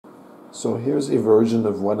So here's a version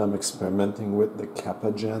of what I'm experimenting with, the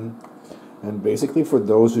Kapagen. And basically, for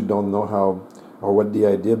those who don't know how or what the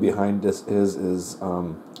idea behind this is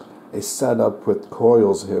a setup with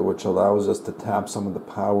coils here, which allows us to tap some of the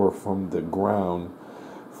power from the ground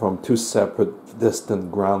from two separate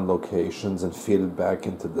distant ground locations and feed it back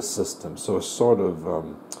into the system. So a sort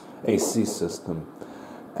of AC system.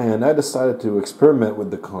 And I decided to experiment with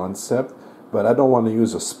the concept, but I don't want to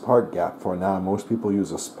use a spark gap for now. Most people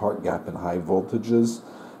use a spark gap in high voltages.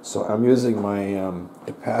 So I'm using my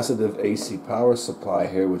capacitive AC power supply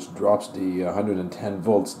here, which drops the 110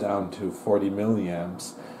 volts down to 40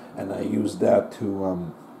 milliamps. And I use that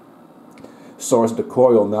to source the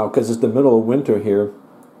coil now, because it's the middle of winter here.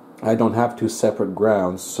 I don't have two separate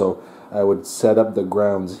grounds, so I would set up the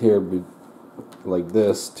grounds here like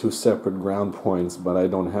this, two separate ground points, but I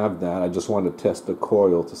don't have that. I just want to test the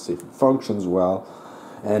coil to see if it functions well,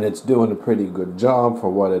 and it's doing a pretty good job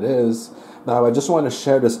for what it is. Now I just want to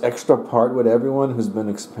share this extra part with everyone who's been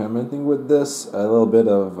experimenting with this. A little bit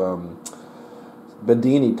of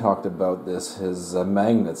Bedini talked about this, his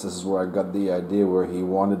magnets. This is where I got the idea, where he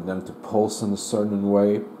wanted them to pulse in a certain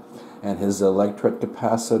way, and his Electret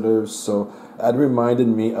capacitors. So that reminded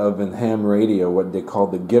me of in ham radio what they call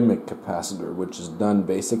the gimmick capacitor, which is done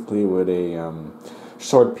basically with a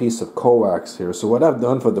short piece of coax here. So what I've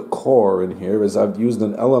done for the core in here is I've used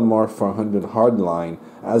an LMR 400 hardline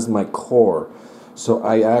as my core. So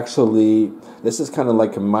I actually, this is kind of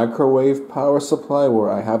like a microwave power supply where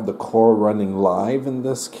I have the core running live in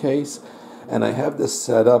this case, and I have this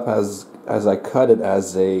set up as I cut it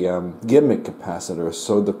as a gimmick capacitor,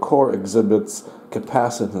 so the core exhibits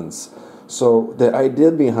capacitance. So the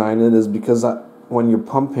idea behind it is because when you're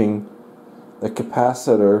pumping the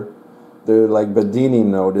capacitor, they're like Bedini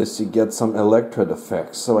notice, you get some Electret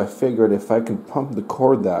effects. So I figured if I can pump the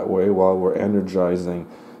core that way while we're energizing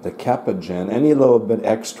the Kapagen, any little bit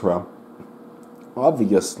extra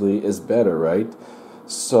obviously is better, right?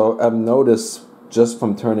 So I've noticed just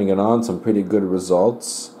from turning it on some pretty good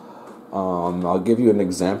results. I'll give you an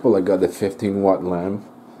example. I got a 15-watt lamp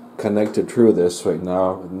connected through this right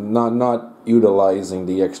now, not utilizing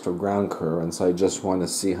the extra ground currents. I just want to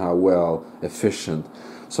see how efficient.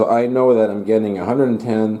 So I know that I'm getting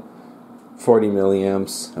 110, 40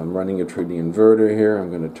 milliamps. I'm running it through the inverter here. I'm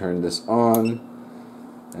going to turn this on,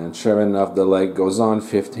 and sure enough, the light goes on,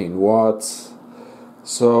 15 watts.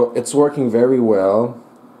 So it's working very well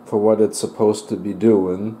for what it's supposed to be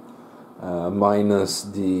doing, minus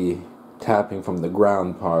the tapping from the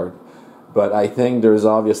ground part. But I think there's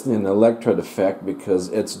obviously an Electret effect because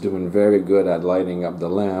it's doing very good at lighting up the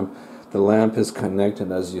lamp. The lamp is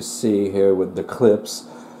connected, as you see here, with the clips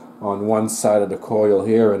on one side of the coil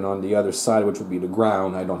here, and on the other side, which would be the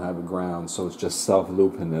ground, I don't have a ground, so it's just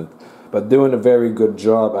self-looping it. But doing a very good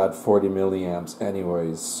job at 40 milliamps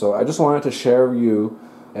anyways. So I just wanted to share with you,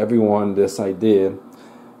 everyone, this idea.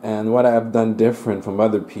 And what I've done different from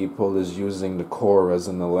other people is using the core as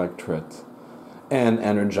an Electret and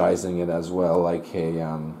energizing it as well, like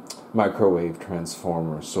a microwave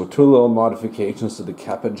transformer. So two little modifications to the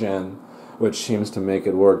Kapagen, which seems to make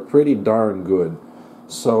it work pretty darn good.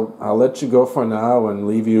 So I'll let you go for now and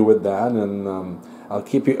leave you with that, and I'll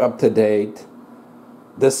keep you up to date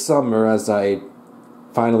this summer as I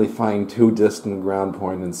finally find two distant ground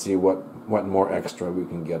points and see what more extra we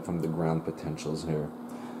can get from the ground potentials here.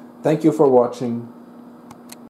 Thank you for watching.